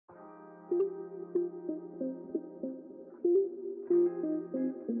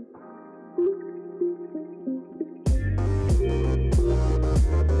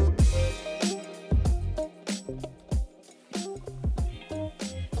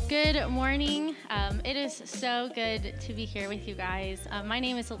Good morning. It is so good to be here with you guys. My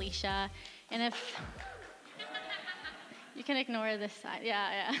name is Alicia, and if you can ignore this side,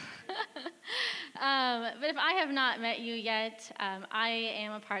 yeah. But if I have not met you yet, I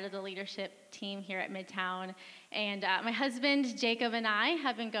am a part of the leadership team here at Midtown, and my husband Jacob and I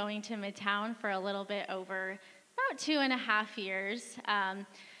have been going to Midtown for a little bit over about 2.5 years.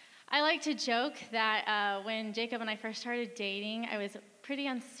 I like to joke that when Jacob and I first started dating, I was pretty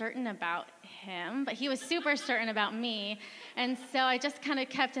uncertain about him, but he was super certain about me, and so I just kind of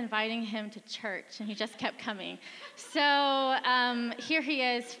kept inviting him to church, and he just kept coming. So here he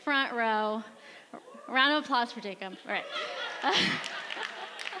is, front row. Round of applause for Jacob. All right.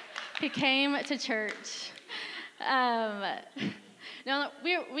 He came to church. No,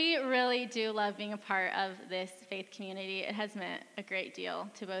 we really do love being a part of this faith community. It has meant a great deal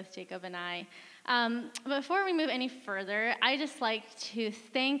to both Jacob and I. Before we move any further, I just like to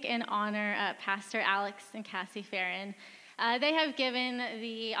thank and honor Pastor Alex and Cassie Farron. They have given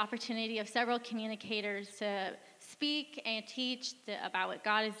the opportunity of several communicators to speak and teach about what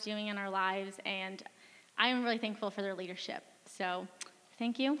God is doing in our lives, and I'm really thankful for their leadership. So,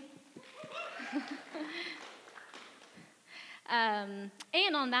 thank you.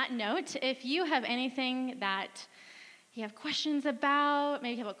 And on that note, if you have anything that you have questions about,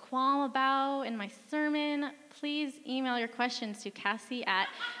 maybe you have a qualm about in my sermon, please email your questions to Cassie at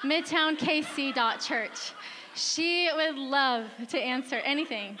midtownkc.church. She would love to answer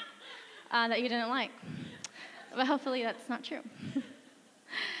anything that you didn't like, but hopefully that's not true.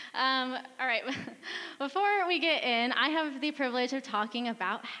 All right, before we get in, I have the privilege of talking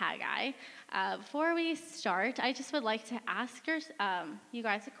about Haggai. Before we start, I just would like to ask you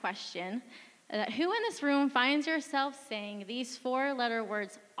guys a question. Who in this room finds yourself saying these 4-letter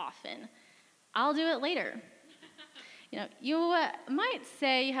words often? I'll do it later. You might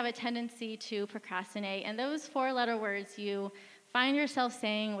say you have a tendency to procrastinate, and those 4-letter words you find yourself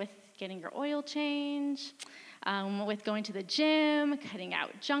saying with getting your oil change, with going to the gym, cutting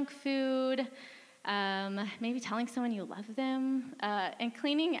out junk food, maybe telling someone you love them, and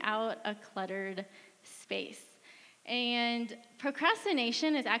cleaning out a cluttered space. And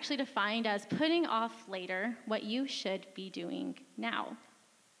procrastination is actually defined as putting off later what you should be doing now.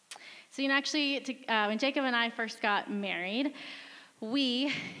 So, when Jacob and I first got married,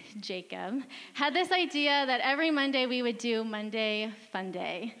 Jacob, had this idea that every Monday we would do Monday Fun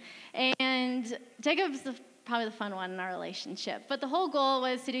Day. And Jacob's probably the fun one in our relationship. But the whole goal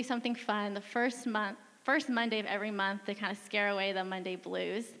was to do something fun the first Monday of every month to kind of scare away the Monday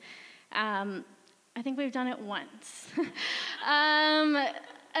blues. I think we've done it once.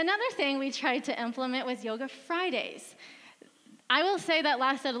 Another thing we tried to implement was Yoga Fridays. I will say that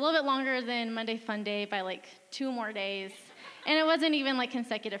lasted a little bit longer than Monday Fun Day by like 2 more days. And it wasn't even like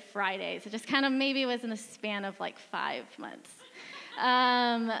consecutive Fridays. It just kind of maybe was in a span of like 5 months.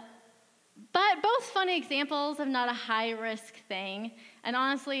 But both funny examples of not a high-risk thing. And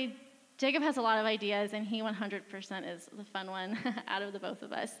honestly, Jacob has a lot of ideas, and he 100% is the fun one out of the both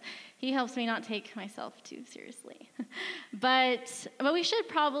of us. He helps me not take myself too seriously. But we should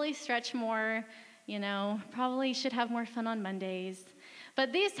probably stretch more, probably should have more fun on Mondays.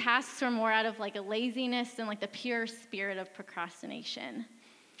 But these tasks are more out of like a laziness and like the pure spirit of procrastination.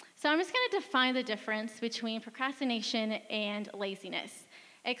 So I'm just going to define the difference between procrastination and laziness.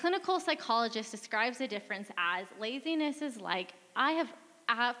 A clinical psychologist describes the difference as laziness is like, I have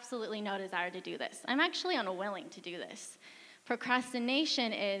absolutely no desire to do this. I'm actually unwilling to do this.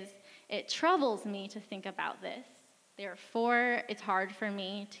 Procrastination is, it troubles me to think about this. Therefore, it's hard for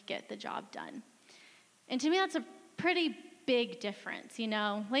me to get the job done. And to me, that's a pretty big difference.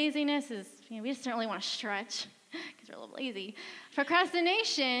 Laziness is, we just don't really want to stretch because we're a little lazy.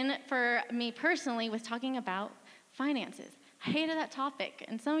 Procrastination, for me personally, was talking about finances. I hated that topic,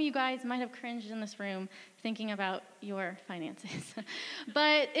 and some of you guys might have cringed in this room thinking about your finances.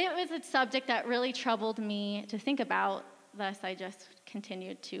 But it was a subject that really troubled me to think about, thus I just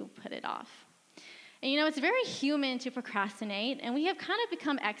continued to put it off. And it's very human to procrastinate, and we have kind of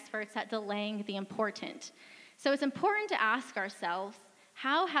become experts at delaying the important. So it's important to ask ourselves,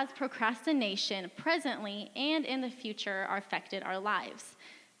 how has procrastination presently and in the future affected our lives,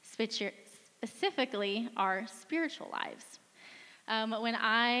 specifically our spiritual lives? When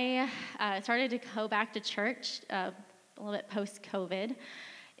I started to go back to church a little bit post-COVID,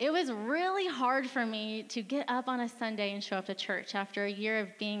 it was really hard for me to get up on a Sunday and show up to church after a year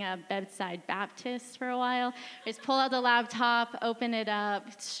of being a bedside Baptist for a while. Just pull out the laptop, open it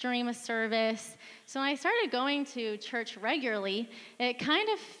up, stream a service. So when I started going to church regularly, it kind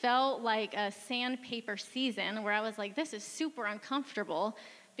of felt like a sandpaper season where I was like, this is super uncomfortable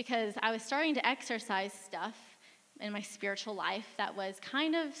because I was starting to exercise stuff in my spiritual life that was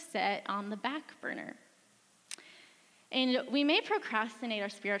kind of set on the back burner. And we may procrastinate our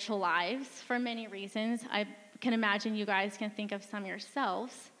spiritual lives for many reasons. I can imagine you guys can think of some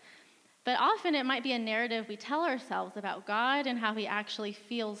yourselves. But often it might be a narrative we tell ourselves about God and how he actually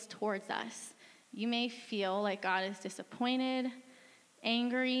feels towards us. You may feel like God is disappointed,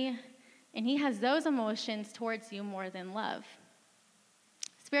 angry, and he has those emotions towards you more than love.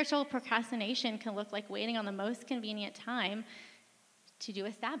 Spiritual procrastination can look like waiting on the most convenient time to do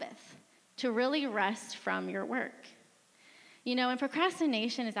a Sabbath, to really rest from your work. And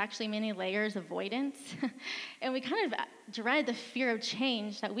procrastination is actually many layers of avoidance, and we kind of dread the fear of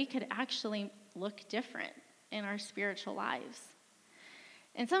change that we could actually look different in our spiritual lives.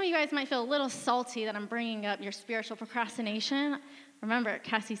 And some of you guys might feel a little salty that I'm bringing up your spiritual procrastination. Remember,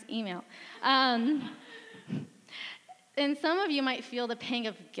 Cassie's email. And some of you might feel the pang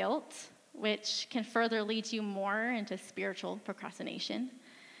of guilt, which can further lead you more into spiritual procrastination.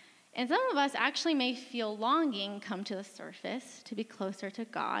 And some of us actually may feel longing come to the surface to be closer to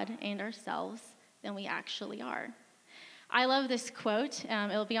God and ourselves than we actually are. I love this quote.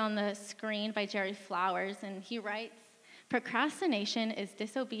 It'll be on the screen by Jerry Flowers, and he writes, "Procrastination is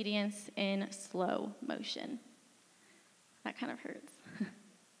disobedience in slow motion." That kind of hurts.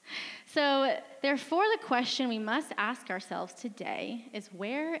 So, therefore, the question we must ask ourselves today is,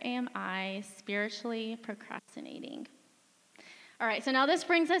 where am I spiritually procrastinating? All right, so now this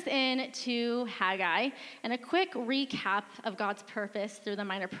brings us into Haggai, and a quick recap of God's purpose through the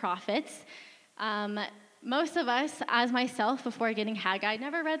minor prophets. Most of us, as myself, before getting Haggai,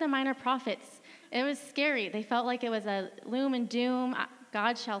 never read the minor prophets. It was scary. They felt like it was a gloom and doom,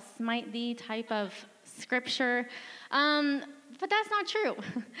 God shall smite thee type of scripture. But that's not true.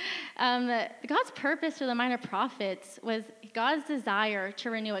 God's purpose for the minor prophets was God's desire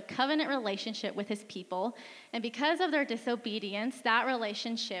to renew a covenant relationship with his people. And because of their disobedience, that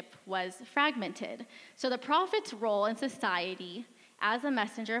relationship was fragmented. So the prophet's role in society as a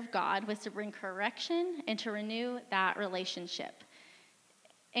messenger of God was to bring correction and to renew that relationship.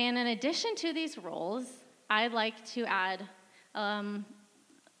 And in addition to these roles, I'd like to add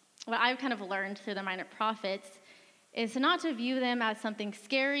what I've kind of learned through the minor prophets is not to view them as something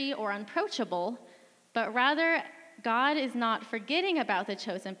scary or unapproachable, but rather God is not forgetting about the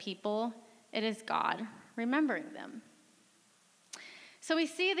chosen people. It is God remembering them. So we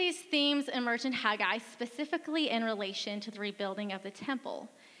see these themes emerge in Haggai, specifically in relation to the rebuilding of the temple.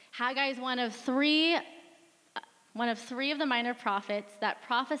 Haggai is one of three of the minor prophets that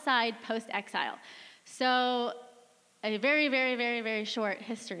prophesied post-exile. So a very, very, very, very short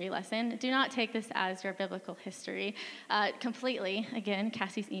history lesson. Do not take this as your biblical history completely. Again,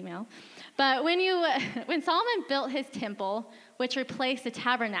 Cassie's email. But when Solomon built his temple, which replaced the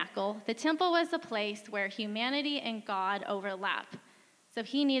tabernacle, the temple was the place where humanity and God overlap. So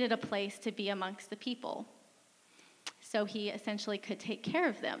he needed a place to be amongst the people. So he essentially could take care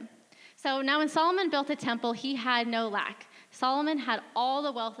of them. So now when Solomon built the temple, he had no lack. Solomon had all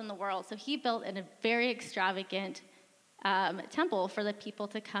the wealth in the world, so he built a very extravagant temple for the people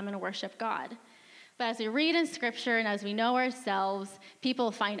to come and worship God. But as we read in Scripture and as we know ourselves, people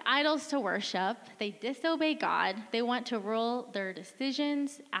find idols to worship, they disobey God, they want to rule their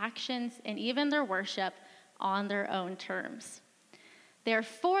decisions, actions, and even their worship on their own terms.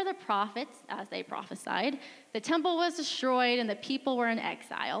 Therefore, the prophets, as they prophesied, the temple was destroyed and the people were in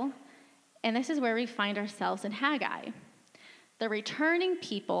exile. And this is where we find ourselves in Haggai. The returning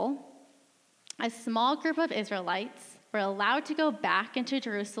people, a small group of Israelites, were allowed to go back into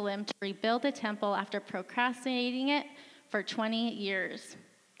Jerusalem to rebuild the temple after procrastinating it for 20 years.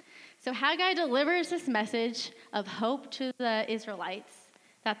 So Haggai delivers this message of hope to the Israelites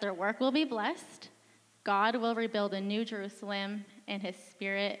that their work will be blessed, God will rebuild a new Jerusalem, and his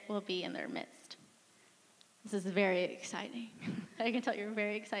spirit will be in their midst. This is very exciting. I can tell you're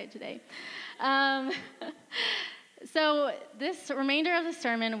very excited today. So this remainder of the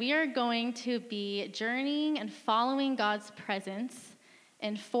sermon, we are going to be journeying and following God's presence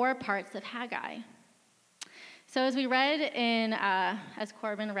in 4 parts of Haggai. So as we read as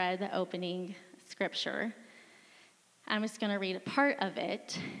Corbin read the opening scripture, I'm just going to read a part of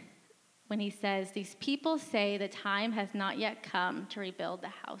it when he says, "These people say the time has not yet come to rebuild the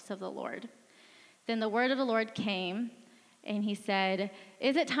house of the Lord. Then the word of the Lord came, and he said,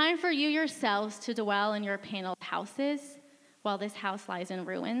 is it time for you yourselves to dwell in your paneled houses while this house lies in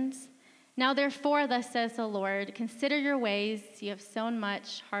ruins? Now therefore, thus says the Lord, consider your ways. You have sown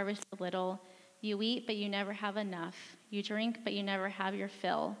much, harvested little. You eat, but you never have enough. You drink, but you never have your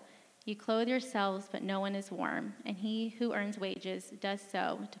fill. You clothe yourselves, but no one is warm, and he who earns wages does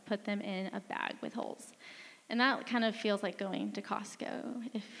so to put them in a bag with holes. And that kind of feels like going to Costco.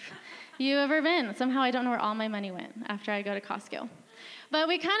 If you've ever been, somehow I don't know where all my money went after I go to Costco. But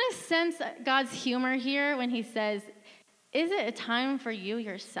we kind of sense God's humor here when he says, is it a time for you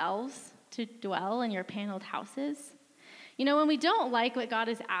yourselves to dwell in your paneled houses? You know, when we don't like what God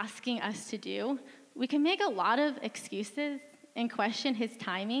is asking us to do, we can make a lot of excuses and question his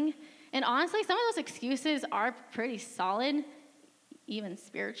timing. And honestly, some of those excuses are pretty solid, even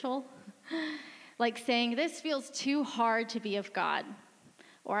spiritual. Like saying, this feels too hard to be of God.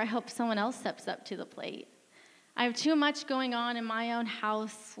 Or I hope someone else steps up to the plate. I have too much going on in my own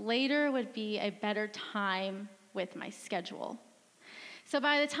house. Later would be a better time with my schedule. So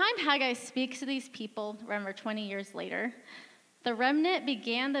by the time Haggai speaks to these people, remember 20 years later, the remnant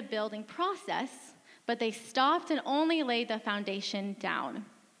began the building process, but they stopped and only laid the foundation down.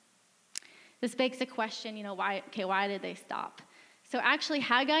 This begs the question, why did they stop? So actually,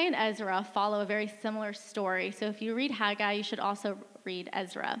 Haggai and Ezra follow a very similar story. So if you read Haggai, you should also read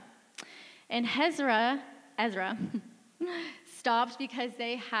Ezra. And Ezra stopped because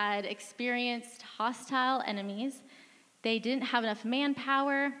they had experienced hostile enemies. They didn't have enough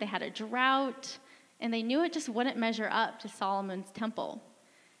manpower. They had a drought. And they knew it just wouldn't measure up to Solomon's temple.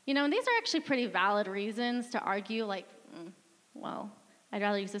 And these are actually pretty valid reasons to argue, I'd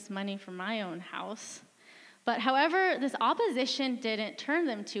rather use this money for my own house. But however, this opposition didn't turn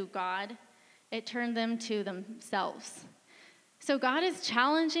them to God. It turned them to themselves. So God is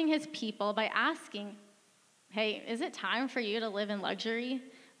challenging his people by asking, hey, is it time for you to live in luxury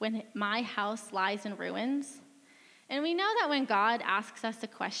when my house lies in ruins? And we know that when God asks us a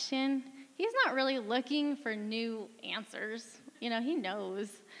question, he's not really looking for new answers. He knows.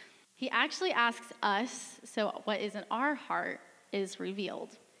 He actually asks us, so what is in our heart is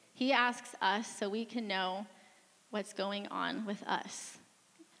revealed. He asks us so we can know what's going on with us.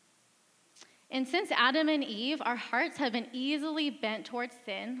 And since Adam and Eve, our hearts have been easily bent towards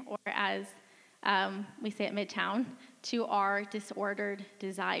sin, or as we say at Midtown, to our disordered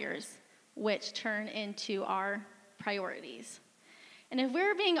desires, which turn into our priorities. And if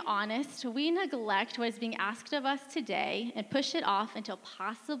we're being honest, we neglect what is being asked of us today and push it off until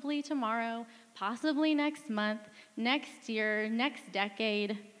possibly tomorrow, possibly next month, next year, next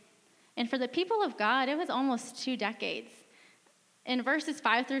decade. And for the people of God, it was almost 2 decades. In verses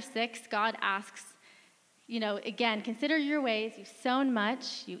 5-6, God asks, again, consider your ways. You've sown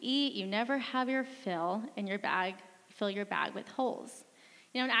much, you eat, you never have your fill, and fill your bag with holes.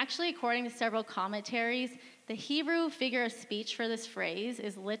 And actually, according to several commentaries, the Hebrew figure of speech for this phrase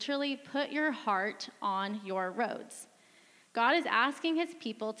is literally put your heart on your roads. God is asking his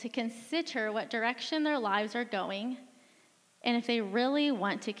people to consider what direction their lives are going and if they really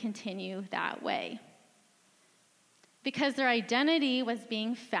want to continue that way. Because their identity was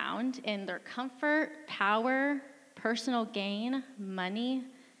being found in their comfort, power, personal gain, money,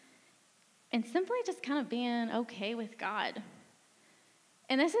 and simply just kind of being okay with God.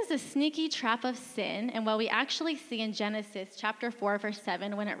 And this is a sneaky trap of sin, and what we actually see in Genesis chapter 4, verse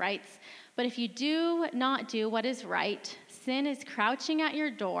 7, when it writes, "But if you do not do what is right, sin is crouching at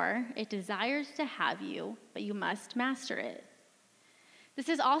your door. It desires to have you, but you must master it." This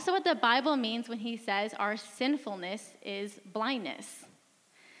is also what the Bible means when he says our sinfulness is blindness.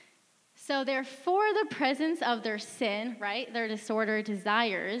 So therefore, the presence of their sin, right, their disordered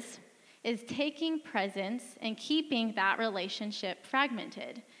desires, is taking presence and keeping that relationship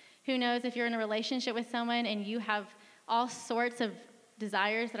fragmented. Who knows, if you're in a relationship with someone and you have all sorts of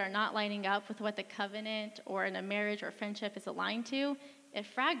desires that are not lining up with what the covenant or in a marriage or friendship is aligned to, it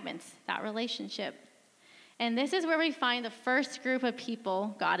fragments that relationship. And this is where we find the first group of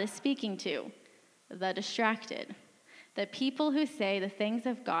people God is speaking to, the distracted, the people who say the things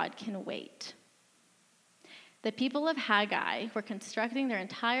of God can wait. The people of Haggai were constructing their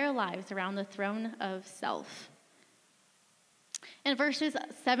entire lives around the throne of self. In verses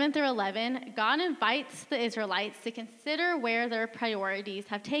 7-11, God invites the Israelites to consider where their priorities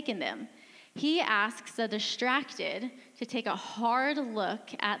have taken them. He asks the distracted to take a hard look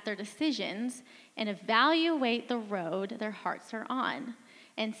at their decisions and evaluate the road their hearts are on,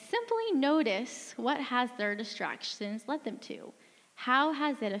 and simply notice what has their distractions led them to. How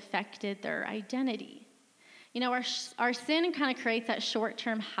has it affected their identity? Our sin kind of creates that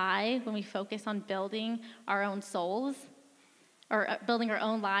short-term high when we focus on building our own souls or building our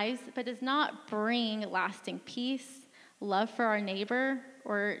own lives, but does not bring lasting peace, love for our neighbor,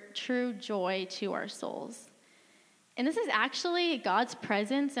 or true joy to our souls. And this is actually God's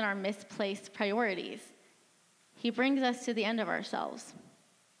presence in our misplaced priorities. He brings us to the end of ourselves.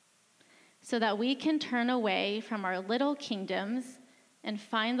 so that we can turn away from our little kingdoms and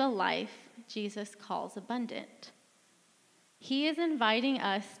find the life Jesus calls abundant. He is inviting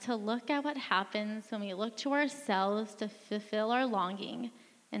us to look at what happens when we look to ourselves to fulfill our longing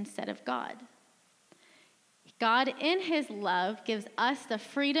instead of God. God, in his love, gives us the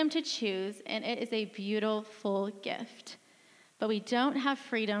freedom to choose, and it is a beautiful gift. But we don't have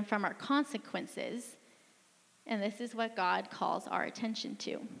freedom from our consequences, and this is what God calls our attention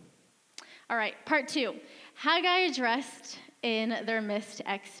to. All right, part 2. Haggai addressed in their missed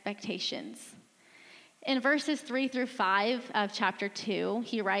expectations. In verses 3 through 5 of chapter 2,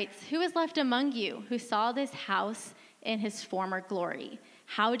 he writes, "Who is left among you who saw this house in his former glory?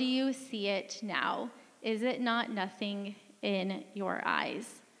 How do you see it now? Is it not nothing in your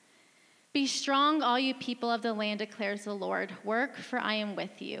eyes? Be strong, all you people of the land, declares the Lord. Work, for I am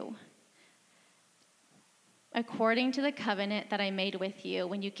with you, according to the covenant that I made with you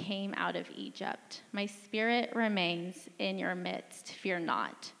when you came out of Egypt. My spirit remains in your midst. Fear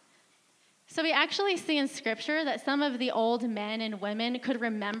not." So we actually see in Scripture that some of the old men and women could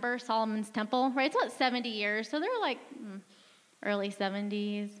remember Solomon's temple, right? It's about 70 years, so they're like early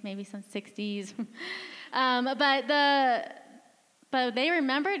 70s, maybe some 60s. But they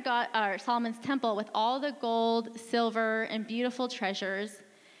remembered Solomon's temple with all the gold, silver, and beautiful treasures.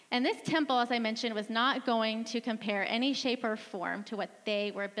 And this temple, as I mentioned, was not going to compare any shape or form to what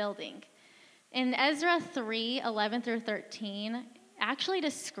they were building. In Ezra 3:11 through 13, actually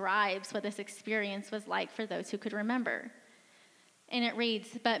describes what this experience was like for those who could remember. And it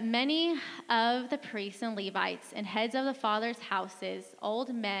reads, "But many of the priests and Levites and heads of the fathers' houses,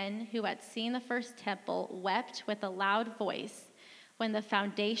 old men who had seen the first temple, wept with a loud voice when the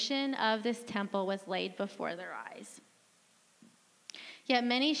foundation of this temple was laid before their eyes. Yet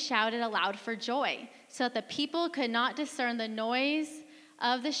many shouted aloud for joy, so that the people could not discern the noise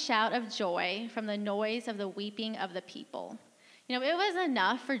of the shout of joy from the noise of the weeping of the people." You know, it was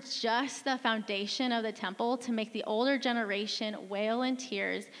enough for just the foundation of the temple to make the older generation wail in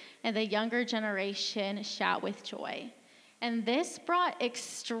tears and the younger generation shout with joy. And this brought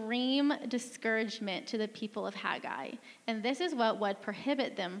extreme discouragement to the people of Haggai. And this is what would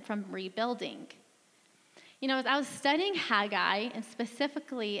prohibit them from rebuilding. You know, as I was studying Haggai, and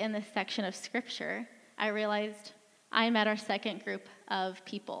specifically in this section of Scripture, I realized I met our second group of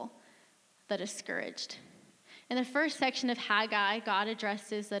people, the discouraged. In the first section of Haggai, God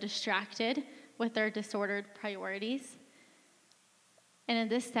addresses the distracted with their disordered priorities. And in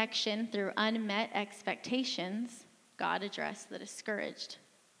this section, through unmet expectations, God addressed the discouraged.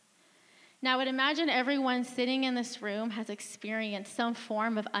 Now, I would imagine everyone sitting in this room has experienced some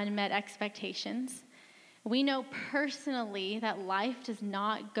form of unmet expectations. We know personally that life does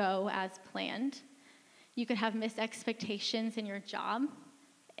not go as planned. You could have missed expectations in your job,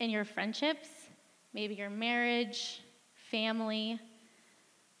 in your friendships, maybe your marriage, family,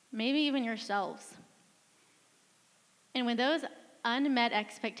 maybe even yourselves. And when those unmet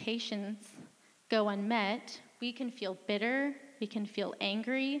expectations go unmet, we can feel bitter, we can feel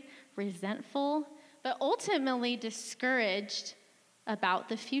angry, resentful, but ultimately discouraged about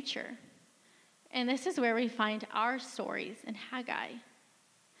the future. And this is where we find our stories in Haggai.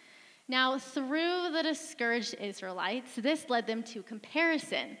 Now, through the discouraged Israelites, this led them to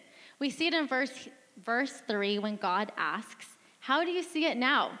comparison. We see it in verse 3 when God asks, "How do you see it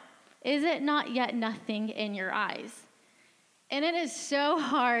now? Is it not yet nothing in your eyes?" And it is so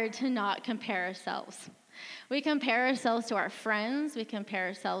hard to not compare ourselves. We compare ourselves to our friends. We compare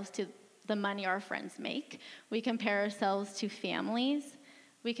ourselves to the money our friends make. We compare ourselves to families.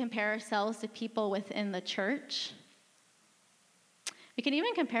 We compare ourselves to people within the church. We can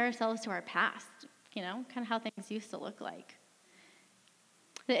even compare ourselves to our past, kind of how things used to look like.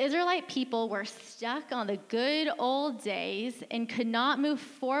 The Israelite people were stuck on the good old days and could not move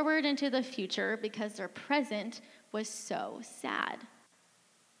forward into the future because their present was so sad.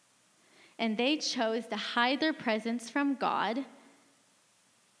 And they chose to hide their presence from God.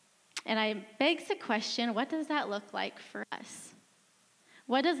 And I begs the question, what does that look like for us?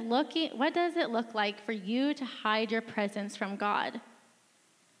 What does it look like for you to hide your presence from God?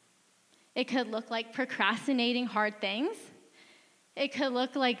 It could look like procrastinating hard things. It could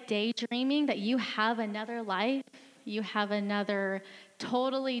look like daydreaming that you have another life, you have another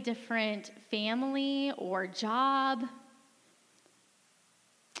totally different family or job.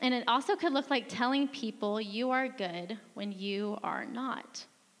 And it also could look like telling people you are good when you are not.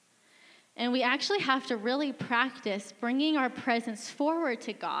 And we actually have to really practice bringing our presence forward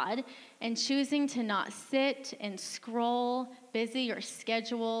to God and choosing to not sit and scroll, busy your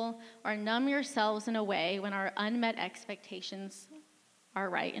schedule, or numb yourselves in a way when our unmet expectations are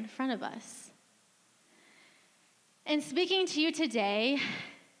right in front of us. And speaking to you today,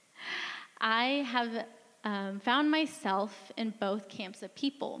 I have found myself in both camps of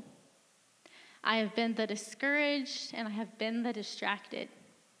people. I have been the discouraged and I have been the distracted.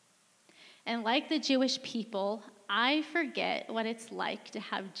 And like the Jewish people, I forget what it's like to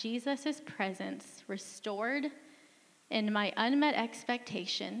have Jesus' presence restored in my unmet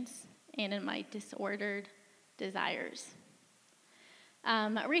expectations and in my disordered desires.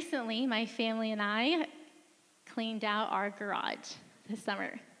 Recently, my family and I cleaned out our garage this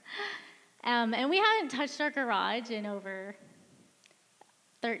summer. And we hadn't touched our garage in over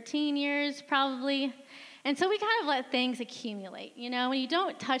 13 years, probably. And so we kind of let things accumulate. You know, when you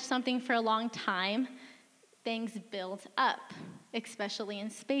don't touch something for a long time, things build up, especially in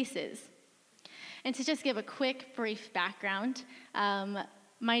spaces. And to just give a quick, brief background,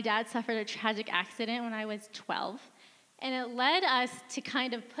 my dad suffered a tragic accident when I was 12, and it led us to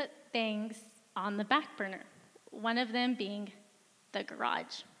kind of put things on the back burner, one of them being the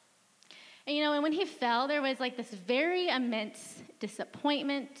garage. And, you know, and when he fell, there was like this very immense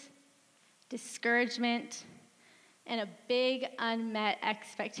disappointment, discouragement, and a big unmet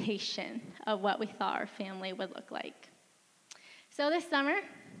expectation of what we thought our family would look like. So this summer,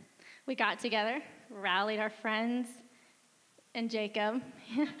 we got together, rallied our friends, and Jacob.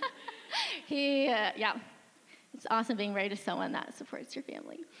 It's awesome being married to someone that supports your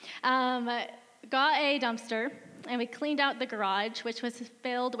family. Got a dumpster, and we cleaned out the garage, which was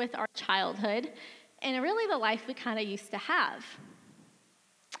filled with our childhood, and really the life we kind of used to have.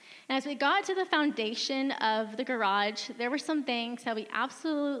 And as we got to the foundation of the garage, there were some things that we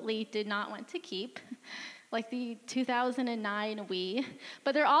absolutely did not want to keep, like the 2009 Wii,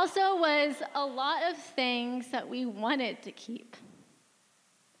 but there also was a lot of things that we wanted to keep.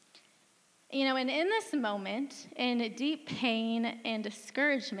 You know, and in this moment, in deep pain and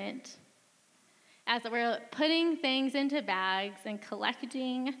discouragement, as we're putting things into bags and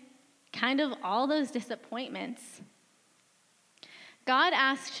collecting kind of all those disappointments, God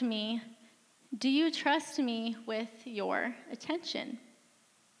asked me, "Do you trust me with your attention?"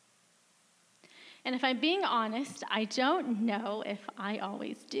 And if I'm being honest, I don't know if I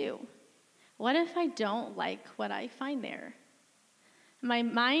always do. What if I don't like what I find there? My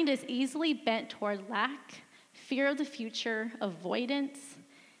mind is easily bent toward lack, fear of the future, avoidance.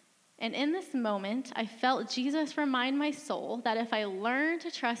 And in this moment, I felt Jesus remind my soul that if I learn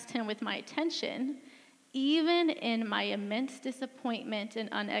to trust him with my attention, even in my immense disappointment and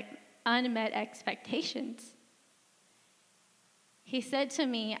unmet expectations, he said to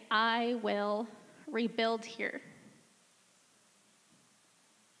me, "I will rebuild here."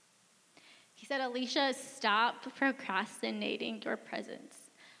 He said, "Alicia, stop procrastinating your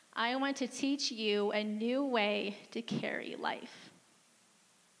presence. I want to teach you a new way to carry life."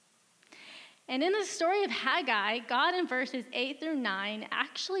 And in the story of Haggai, God in verses 8 through 9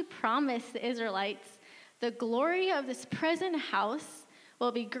 actually promised the Israelites, "The glory of this present house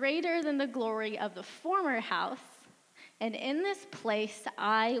will be greater than the glory of the former house, and in this place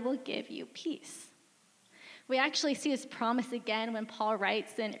I will give you peace." We actually see this promise again when Paul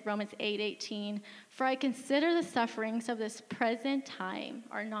writes in Romans 8:18, "For I consider the sufferings of this present time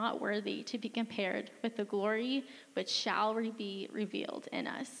are not worthy to be compared with the glory which shall be revealed in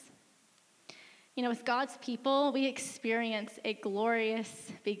us." You know, with God's people, we experience a glorious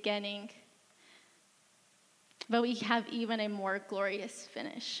beginning, but we have even a more glorious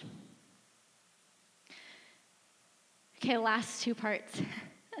finish. Okay, last two parts.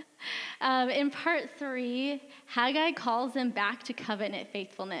 In part 3, Haggai calls them back to covenant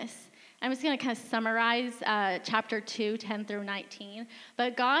faithfulness. I'm just going to kind of summarize chapter 2, 10 through 19.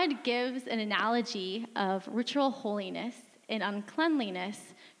 But God gives an analogy of ritual holiness and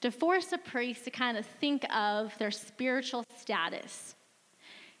uncleanliness to force a priest to kind of think of their spiritual status.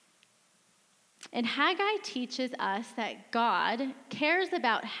 And Haggai teaches us that God cares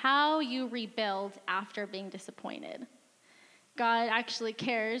about how you rebuild after being disappointed. God actually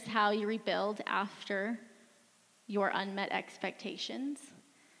cares how you rebuild after your unmet expectations.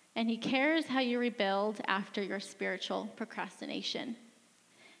 And he cares how you rebuild after your spiritual procrastination.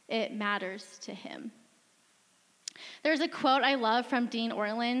 It matters to him. There's a quote I love from Dean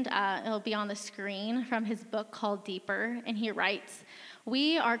Orland. It'll be on the screen from his book called Deeper. And he writes,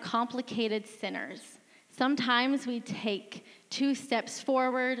 "We are complicated sinners. Sometimes we take 2 steps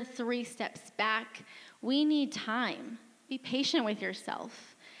forward, 3 steps back. We need time. Be patient with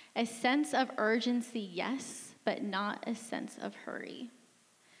yourself. A sense of urgency, yes, but not a sense of hurry."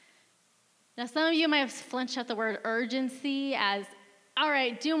 Now, some of you might have flinched at the word urgency as, all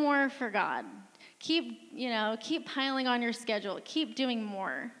right, do more for God. keep piling on your schedule, keep doing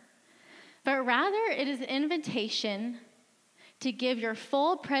more. But rather, it is an invitation to give your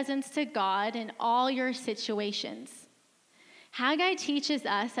full presence to God in all your situations. Haggai teaches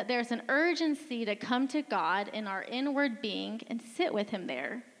us that there's an urgency to come to God in our inward being and sit with him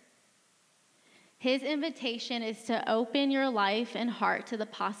there. His invitation is to open your life and heart to the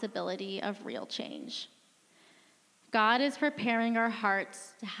possibility of real change. God is preparing our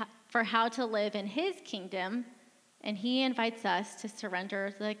hearts for how to live in his kingdom, and he invites us to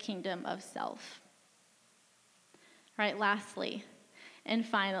surrender the kingdom of self. All right, lastly and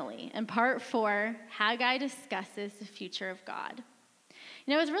finally, in part 4, Haggai discusses the future of God.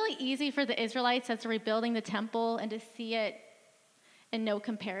 It was really easy for the Israelites as they're rebuilding the temple and to see it in no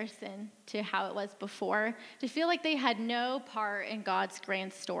comparison to how it was before, to feel like they had no part in God's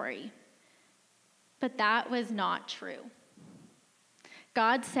grand story. But that was not true.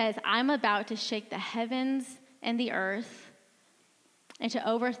 God says, I'm about to shake the heavens and the earth and to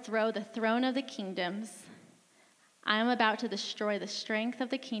overthrow the throne of the kingdoms. I am about to destroy the strength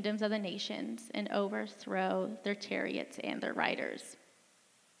of the kingdoms of the nations and overthrow their chariots and their riders.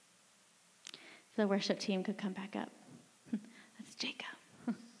 The worship team could come back up. That's Jacob.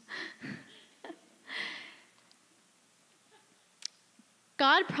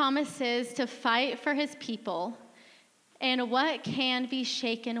 God promises to fight for his people, and what can be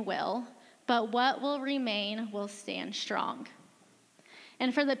shaken will, but what will remain will stand strong.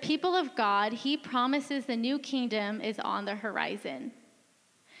 And for the people of God, he promises the new kingdom is on the horizon.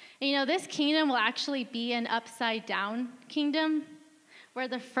 And this kingdom will actually be an upside-down kingdom, where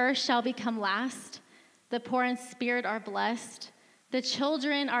the first shall become last, the poor in spirit are blessed, the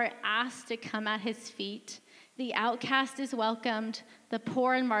children are asked to come at his feet, the outcast is welcomed, the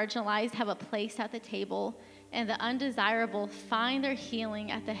poor and marginalized have a place at the table, and the undesirable find their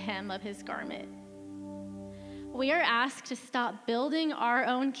healing at the hem of his garment. We are asked to stop building our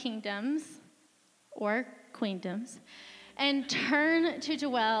own kingdoms or queendoms and turn to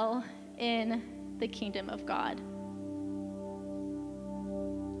dwell in the kingdom of God.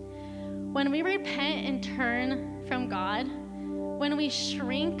 When we repent and turn from God, when we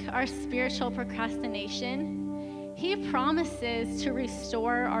shrink our spiritual procrastination, he promises to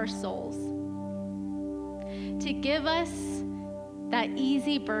restore our souls, to give us that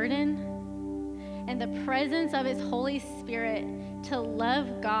easy burden and the presence of his Holy Spirit to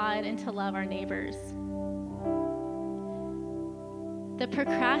love God and to love our neighbors. The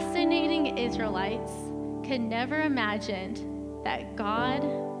procrastinating Israelites could never imagine that God,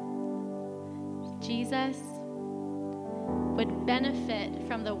 Jesus, would benefit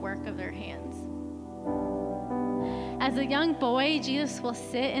from the work of their hands. As a young boy, Jesus will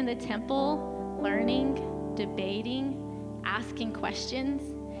sit in the temple, learning, debating, asking questions.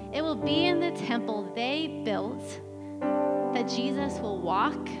 It will be in the temple they built that Jesus will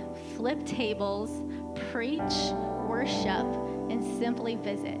walk, flip tables, preach, worship, and simply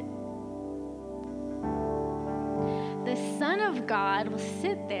visit. The Son of God will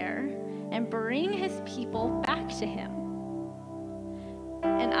sit there and bring his people back to him.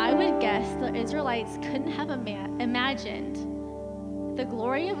 And I would guess the Israelites couldn't have imagined the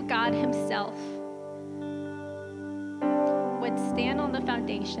glory of God himself would stand on the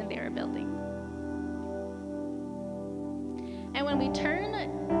foundation they are building. And when we turn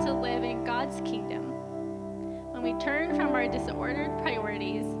to live in God's kingdom, when we turn from our disordered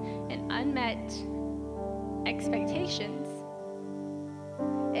priorities and unmet expectations,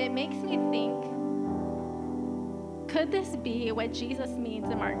 it makes me think, could this be what Jesus means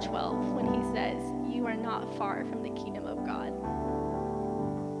in Mark 12 when he says, you are not far from the kingdom of God?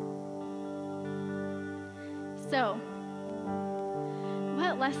 So,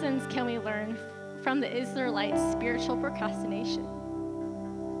 what lessons can we learn from the Israelites' spiritual procrastination?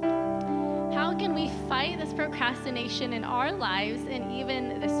 How can we fight this procrastination in our lives and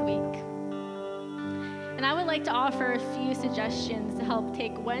even this week? And I would like to offer a few suggestions to help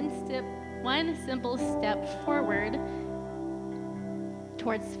take one simple step forward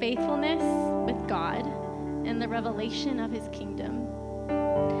towards faithfulness with God and the revelation of his kingdom.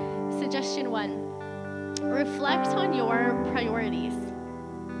 Suggestion 1, reflect on your priorities.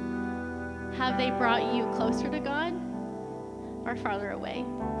 Have they brought you closer to God or farther away?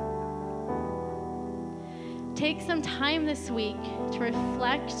 Take some time this week to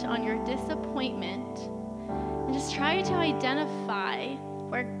reflect on your disappointment and just try to identify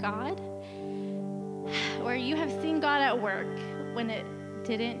where you have seen God at work when it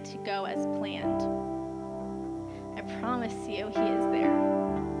didn't go as planned. I promise you, he is there.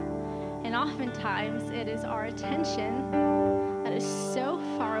 And oftentimes, it is our attention that is so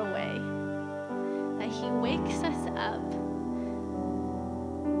far away He wakes us up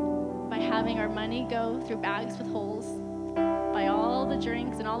by having our money go through bags with holes, by all the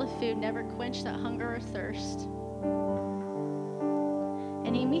drinks and all the food never quench that hunger or thirst.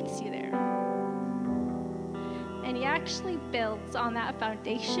 And He meets you there. And He actually builds on that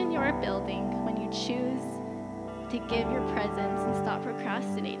foundation you're building when you choose to give your presence and stop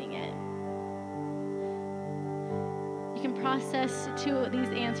procrastinating it. You can process these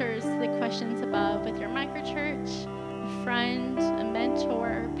answers to the questions above with your microchurch, a friend, a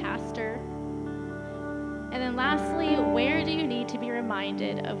mentor, pastor. And then lastly, where do you need to be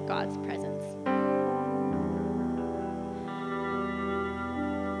reminded of God's presence?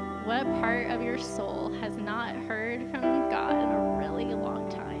 What part of your soul has not heard from God in a really long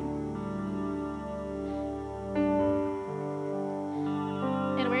time?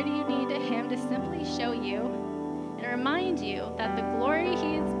 And where do you need Him to simply show you and remind you that the glory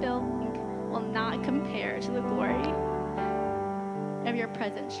He is building will not compare to the glory of your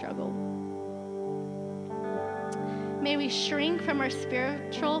present struggle? May we shrink from our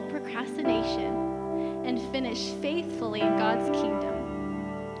spiritual procrastination and finish faithfully in God's kingdom.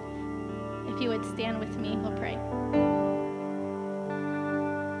 If you would stand with me, we'll pray.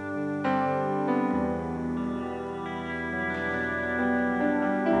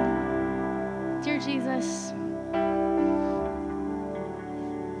 Dear Jesus,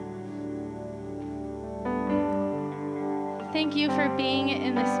 thank you for being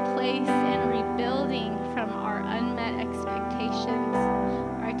in this place and rebuilding from our unmet expectations,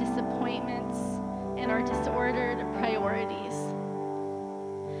 our disappointments, and our disordered priorities.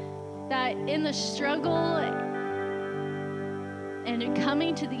 That in the struggle and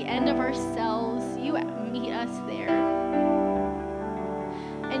coming to the end of ourselves, you meet us there.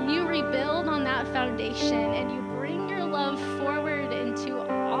 And you rebuild on that foundation, and you bring your love forward into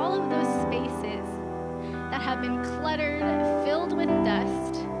all of those spaces that have been cluttered, filled with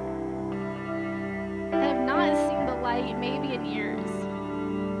dust, that have not seen the light maybe in years.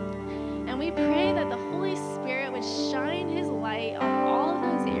 And we pray that the Holy Spirit would shine His light on all of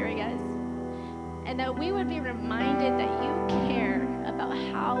those areas, and that we would be reminded that you care about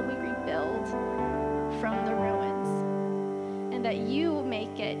how we rebuild from the ruins, and that you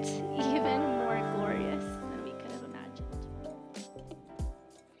make it even more glorious than we could have imagined.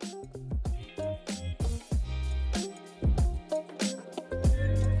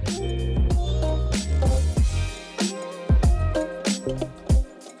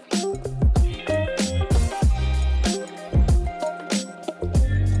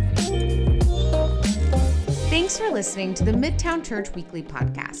 Thanks for listening to the Midtown Church Weekly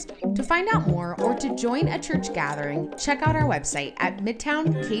Podcast. To find out more or to join a church gathering, check out our website at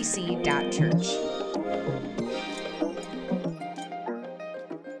midtownkc.church.